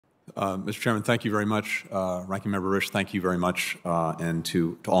Mr. Chairman, thank you very much. Ranking Member Risch, thank you very much. And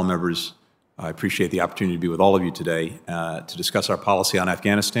to all members, I appreciate the opportunity to be with all of you today to discuss our policy on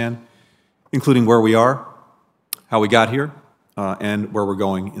Afghanistan, including where we are, how we got here, and where we're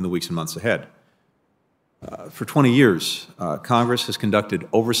going in the weeks and months ahead. For 20 years, Congress has conducted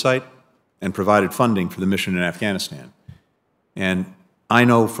oversight and provided funding for the mission in Afghanistan. And I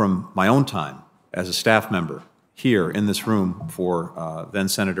know from my own time as a staff member here in this room for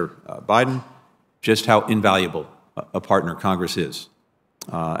then-Senator Biden just how invaluable a partner Congress is.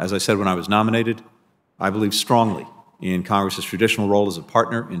 As I said when I was nominated, I believe strongly in Congress's traditional role as a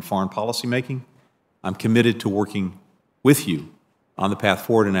partner in foreign policy making. I'm committed to working with you on the path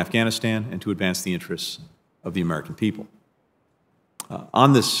forward in Afghanistan and to advance the interests of the American people.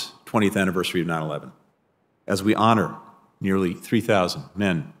 On this 20th anniversary of 9/11, as we honor nearly 3,000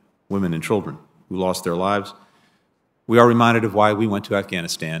 men, women, and children who lost their lives, we are reminded of why we went to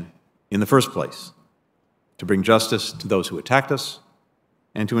Afghanistan in the first place: to bring justice to those who attacked us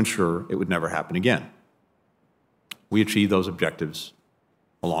and to ensure it would never happen again. We achieved those objectives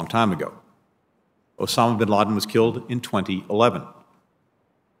a long time ago. Osama bin Laden was killed in 2011.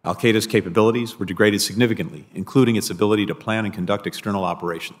 Al-Qaeda's capabilities were degraded significantly, including its ability to plan and conduct external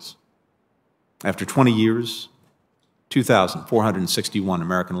operations. After 20 years, 2,461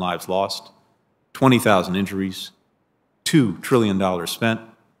 American lives lost, 20,000 injuries, $2 trillion spent,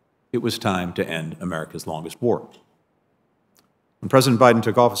 it was time to end America's longest war. When President Biden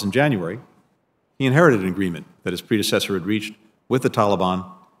took office in January, he inherited an agreement that his predecessor had reached with the Taliban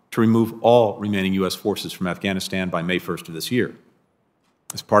to remove all remaining U.S. forces from Afghanistan by May 1st of this year.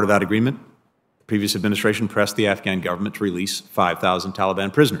 As part of that agreement, the previous administration pressed the Afghan government to release 5,000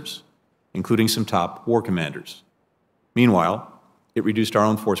 Taliban prisoners, including some top war commanders. Meanwhile, it reduced our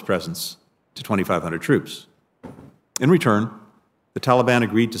own force presence to 2,500 troops. In return, the Taliban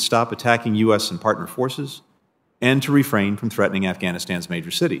agreed to stop attacking U.S. and partner forces and to refrain from threatening Afghanistan's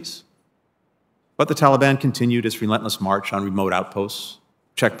major cities. But the Taliban continued its relentless march on remote outposts,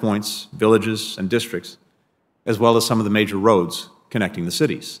 checkpoints, villages, and districts, as well as some of the major roads connecting the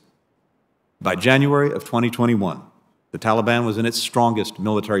cities. By January of 2021, the Taliban was in its strongest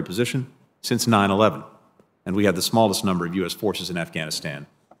military position since 9/11, and we had the smallest number of U.S. forces in Afghanistan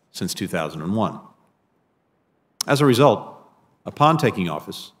since 2001. As a result, upon taking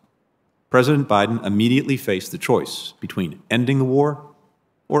office, President Biden immediately faced the choice between ending the war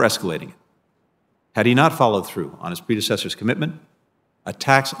or escalating it. Had he not followed through on his predecessor's commitment,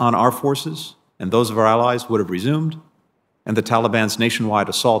 attacks on our forces and those of our allies would have resumed, and the Taliban's nationwide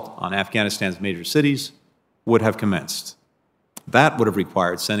assault on Afghanistan's major cities would have commenced. That would have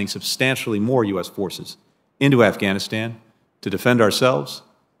required sending substantially more U.S. forces into Afghanistan to defend ourselves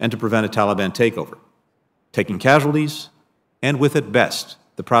and to prevent a Taliban takeover, taking casualties, and with at best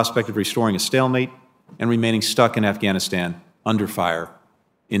the prospect of restoring a stalemate and remaining stuck in Afghanistan under fire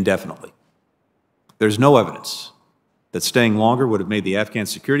indefinitely. There's no evidence that staying longer would have made the Afghan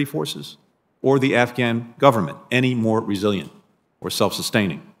security forces or the Afghan government any more resilient or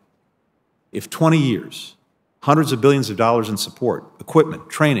self-sustaining. If 20 years, hundreds of billions of dollars in support, equipment,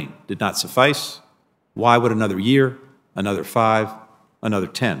 training did not suffice, why would another year, another 5, another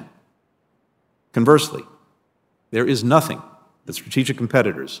 10? Conversely, there is nothing that strategic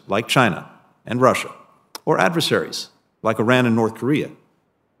competitors like China and Russia, or adversaries like Iran and North Korea,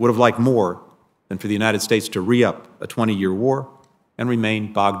 would have liked more than for the United States to re-up a 20-year war and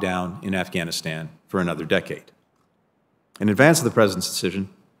remain bogged down in Afghanistan for another decade. In advance of the President's decision,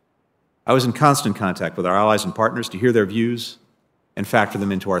 I was in constant contact with our allies and partners to hear their views and factor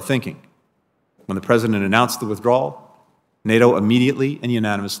them into our thinking. When the President announced the withdrawal, NATO immediately and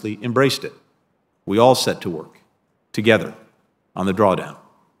unanimously embraced it. We all set to work, together, on the drawdown.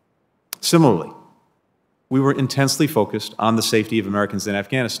 Similarly, we were intensely focused on the safety of Americans in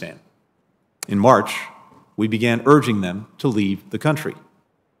Afghanistan. In March, we began urging them to leave the country.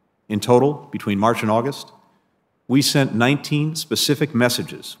 In total, between March and August, we sent 19 specific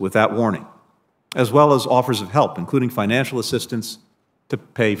messages with that warning, as well as offers of help, including financial assistance to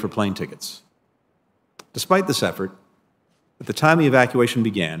pay for plane tickets. Despite this effort, at the time the evacuation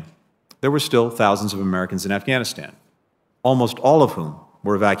began, there were still thousands of Americans in Afghanistan, almost all of whom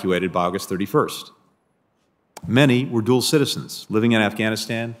were evacuated by August 31st. Many were dual citizens living in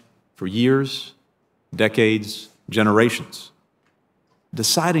Afghanistan for years, decades, generations.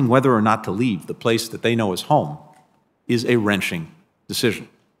 Deciding whether or not to leave the place that they know as home is a wrenching decision.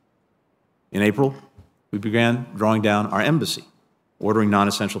 In April, we began drawing down our embassy, ordering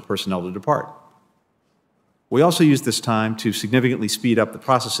non-essential personnel to depart. We also used this time to significantly speed up the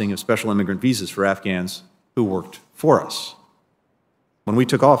processing of special immigrant visas for Afghans who worked for us. When we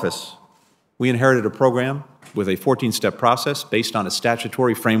took office, we inherited a program with a 14-step process based on a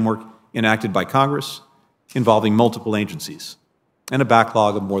statutory framework enacted by Congress involving multiple agencies and a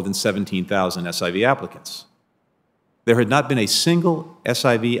backlog of more than 17,000 SIV applicants. There had not been a single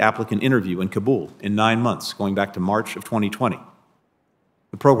SIV applicant interview in Kabul in 9 months, going back to March of 2020.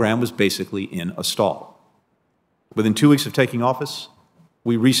 The program was basically in a stall. Within 2 weeks of taking office,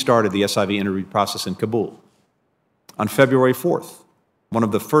 we restarted the SIV interview process in Kabul. On February 4th, one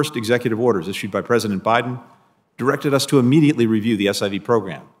of the first executive orders issued by President Biden directed us to immediately review the SIV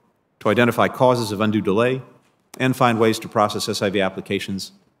program, to identify causes of undue delay, and find ways to process SIV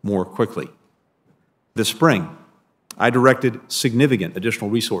applications more quickly. This spring, I directed significant additional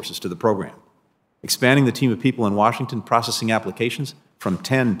resources to the program, expanding the team of people in Washington processing applications from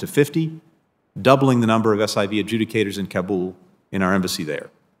 10 to 50, doubling the number of SIV adjudicators in Kabul in our embassy there.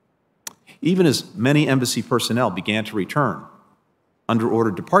 Even as many embassy personnel began to return under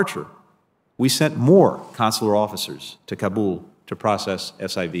ordered departure, we sent more consular officers to Kabul to process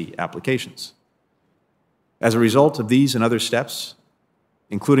SIV applications. As a result of these and other steps,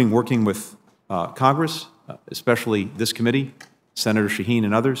 including working with Congress, especially this committee, Senator Shaheen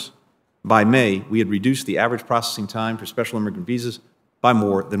and others, by May, we had reduced the average processing time for special immigrant visas by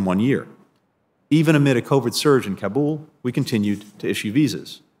more than 1 year. Even amid a COVID surge in Kabul, we continued to issue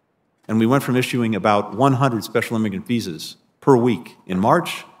visas. And we went from issuing about 100 special immigrant visas per week in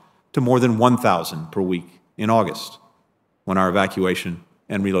March to more than 1,000 per week in August, when our evacuation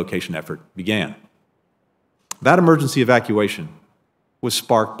and relocation effort began. That emergency evacuation was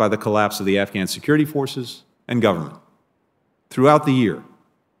sparked by the collapse of the Afghan security forces and government. Throughout the year,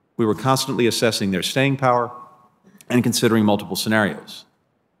 we were constantly assessing their staying power and considering multiple scenarios.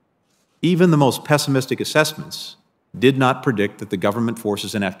 Even the most pessimistic assessments did not predict that the government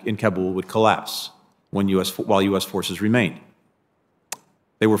forces in Kabul would collapse while U.S. forces remained.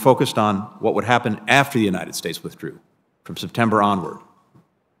 They were focused on what would happen after the United States withdrew, from September onward.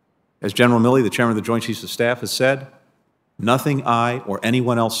 As General Milley, the Chairman of the Joint Chiefs of Staff, has said, nothing I or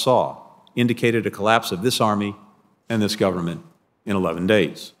anyone else saw indicated a collapse of this Army and this government in 11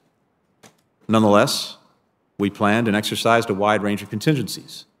 days. Nonetheless, we planned and exercised a wide range of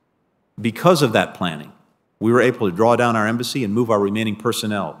contingencies. Because of that planning, we were able to draw down our embassy and move our remaining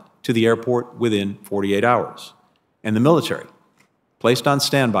personnel to the airport within 48 hours. And the military, placed on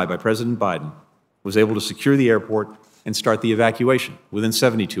standby by President Biden, was able to secure the airport and start the evacuation within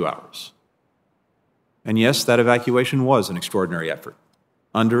 72 hours. And yes, that evacuation was an extraordinary effort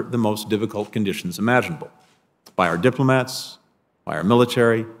under the most difficult conditions imaginable, by our diplomats, by our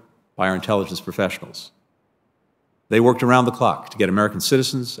military, by our intelligence professionals. They worked around the clock to get American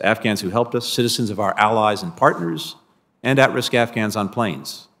citizens, Afghans who helped us, citizens of our allies and partners, and at-risk Afghans on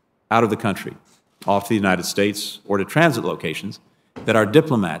planes out of the country, off to the United States or to transit locations that our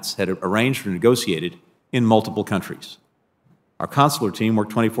diplomats had arranged or negotiated in multiple countries. Our consular team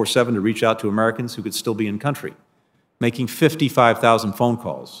worked 24/7 to reach out to Americans who could still be in country, making 55,000 phone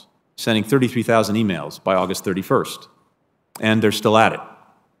calls, sending 33,000 emails by August 31st. And they're still at it.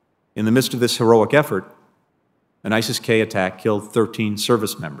 In the midst of this heroic effort, an ISIS-K attack killed 13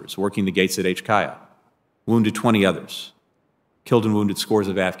 service members working the gates at H-Kaya, wounded 20 others, killed and wounded scores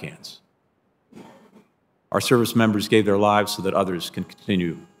of Afghans. Our service members gave their lives so that others can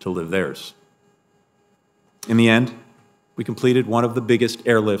continue to live theirs. In the end, we completed one of the biggest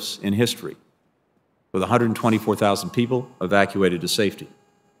airlifts in history, with 124,000 people evacuated to safety.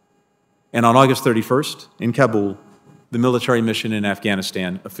 And on August 31st, in Kabul, the military mission in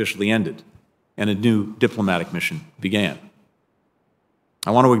Afghanistan officially ended, and a new diplomatic mission began.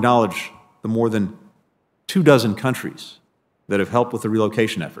 I want to acknowledge the more than 24 countries that have helped with the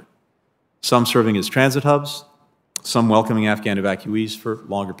relocation effort, some serving as transit hubs, some welcoming Afghan evacuees for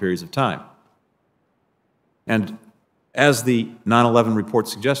longer periods of time. And as the 9/11 report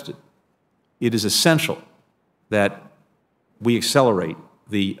suggested, it is essential that we accelerate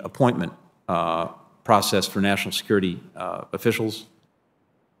the appointment process for national security officials,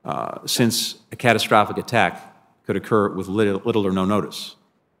 since a catastrophic attack could occur with little or no notice.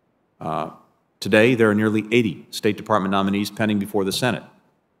 Today, there are nearly 80 State Department nominees pending before the Senate.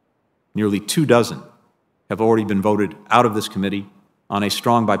 Nearly 24 have already been voted out of this committee on a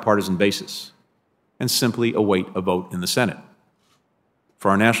strong bipartisan basis and simply await a vote in the Senate.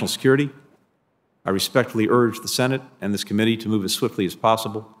 For our national security, I respectfully urge the Senate and this committee to move as swiftly as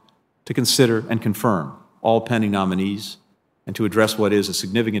possible to consider and confirm all pending nominees and to address what is a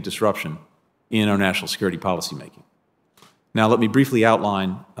significant disruption in our national security policymaking. Now, let me briefly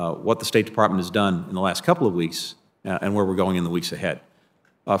outline what the State Department has done in the last couple of weeks and where we're going in the weeks ahead.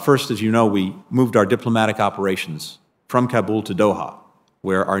 First, as you know, we moved our diplomatic operations from Kabul to Doha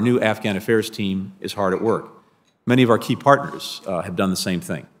where our new Afghan affairs team is hard at work. Many of our key partners have done the same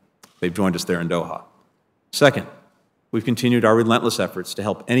thing. They've joined us there in Doha. Second, we've continued our relentless efforts to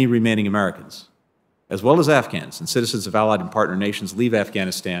help any remaining Americans, as well as Afghans and citizens of allied and partner nations, leave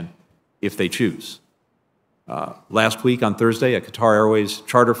Afghanistan if they choose. Last week, on Thursday, a Qatar Airways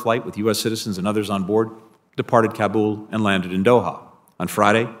charter flight with U.S. citizens and others on board departed Kabul and landed in Doha. On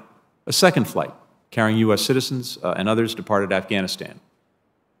Friday, a second flight carrying U.S. citizens and others departed Afghanistan.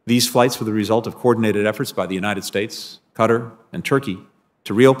 These flights were the result of coordinated efforts by the United States, Qatar, and Turkey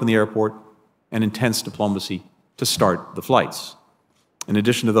to reopen the airport and intense diplomacy to start the flights. In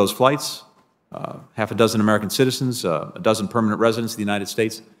addition to those flights, half a dozen American citizens, a dozen permanent residents of the United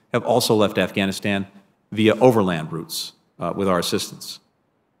States have also left Afghanistan via overland routes with our assistance.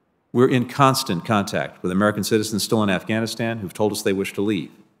 We're in constant contact with American citizens still in Afghanistan who've told us they wish to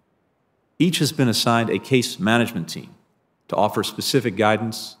leave. Each has been assigned a case management team to offer specific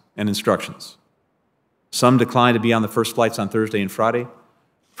guidance and instructions. Some declined to be on the first flights on Thursday and Friday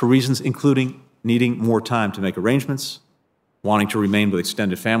for reasons including needing more time to make arrangements, wanting to remain with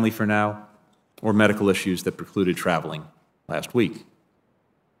extended family for now, or medical issues that precluded traveling last week.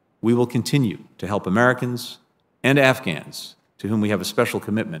 We will continue to help Americans and Afghans to whom we have a special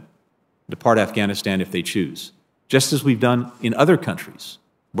commitment depart Afghanistan if they choose, just as we've done in other countries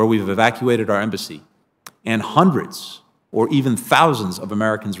where we've evacuated our embassy and hundreds or even thousands of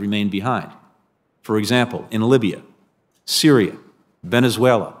Americans remain behind. For example, in Libya, Syria,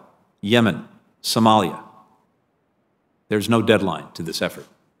 Venezuela, Yemen, Somalia. There's no deadline to this effort.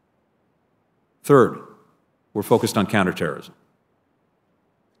 Third, we're focused on counterterrorism.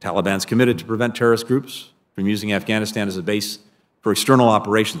 Taliban's committed to prevent terrorist groups from using Afghanistan as a base for external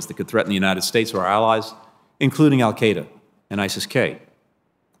operations that could threaten the United States or our allies, including al-Qaeda and ISIS-K.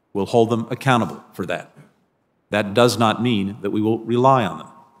 We'll hold them accountable for that. That does not mean that we will rely on them.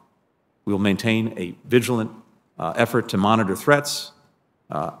 We will maintain a vigilant effort to monitor threats,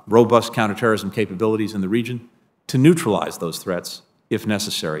 robust counterterrorism capabilities in the region, to neutralize those threats if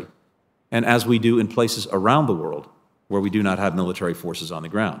necessary, and as we do in places around the world where we do not have military forces on the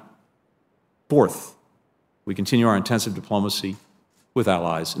ground. Fourth, we continue our intensive diplomacy with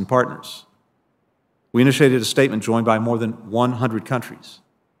allies and partners. We initiated a statement joined by more than 100 countries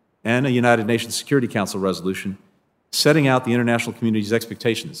and a United Nations Security Council resolution setting out the international community's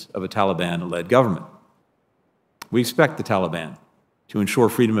expectations of a Taliban-led government. We expect the Taliban to ensure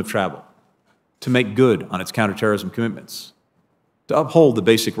freedom of travel, to make good on its counterterrorism commitments, to uphold the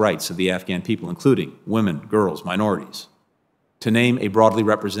basic rights of the Afghan people, including women, girls, minorities, to name a broadly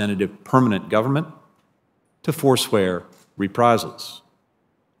representative permanent government, to forswear reprisals.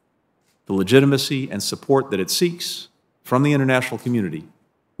 The legitimacy and support that it seeks from the international community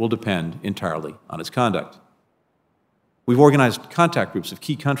will depend entirely on its conduct. We've organized contact groups of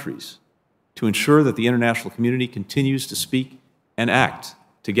key countries to ensure that the international community continues to speak and act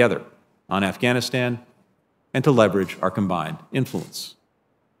together on Afghanistan and to leverage our combined influence.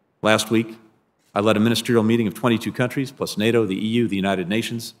 Last week, I led a ministerial meeting of 22 countries, plus NATO, the EU, the United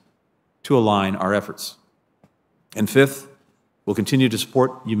Nations, to align our efforts. And fifth, we'll continue to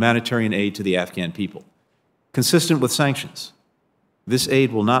support humanitarian aid to the Afghan people, consistent with sanctions. This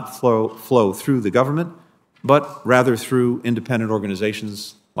aid will not flow through the government, but rather through independent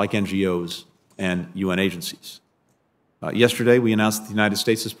organizations like NGOs and UN agencies. Yesterday, we announced that the United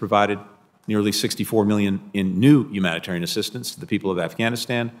States has provided nearly $64 million in new humanitarian assistance to the people of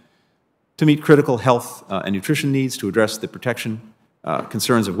Afghanistan to meet critical health and nutrition needs, to address the protection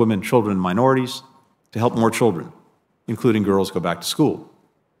concerns of women, children, and minorities, to help more children, including girls, go back to school.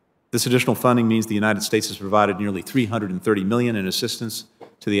 This additional funding means the United States has provided nearly $330 million in assistance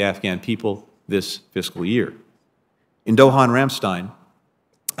to the Afghan people this fiscal year. In Doha and Ramstein,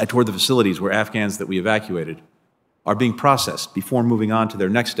 I toured the facilities where Afghans that we evacuated are being processed before moving on to their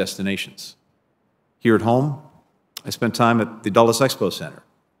next destinations. Here at home, I spent time at the Dulles Expo Center,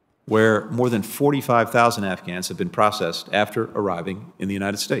 where more than 45,000 Afghans have been processed after arriving in the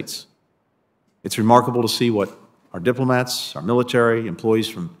United States. It's remarkable to see what our diplomats, our military, employees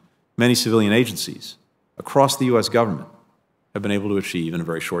from many civilian agencies across the U.S. government have been able to achieve in a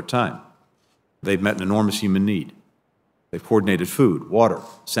very short time. They've met an enormous human need. They've coordinated food, water,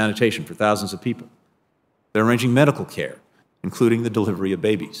 sanitation for thousands of people. They're arranging medical care, including the delivery of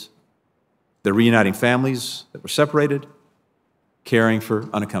babies. They're reuniting families that were separated, caring for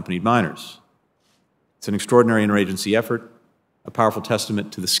unaccompanied minors. It's an extraordinary interagency effort, a powerful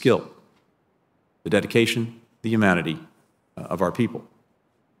testament to the skill, the dedication, the humanity of our people.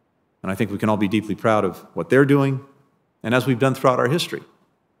 And I think we can all be deeply proud of what they're doing, and as we've done throughout our history,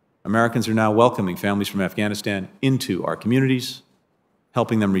 Americans are now welcoming families from Afghanistan into our communities,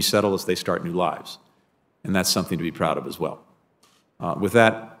 helping them resettle as they start new lives. And that's something to be proud of as well. With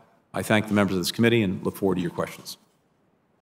that, I thank the members of this committee and look forward to your questions.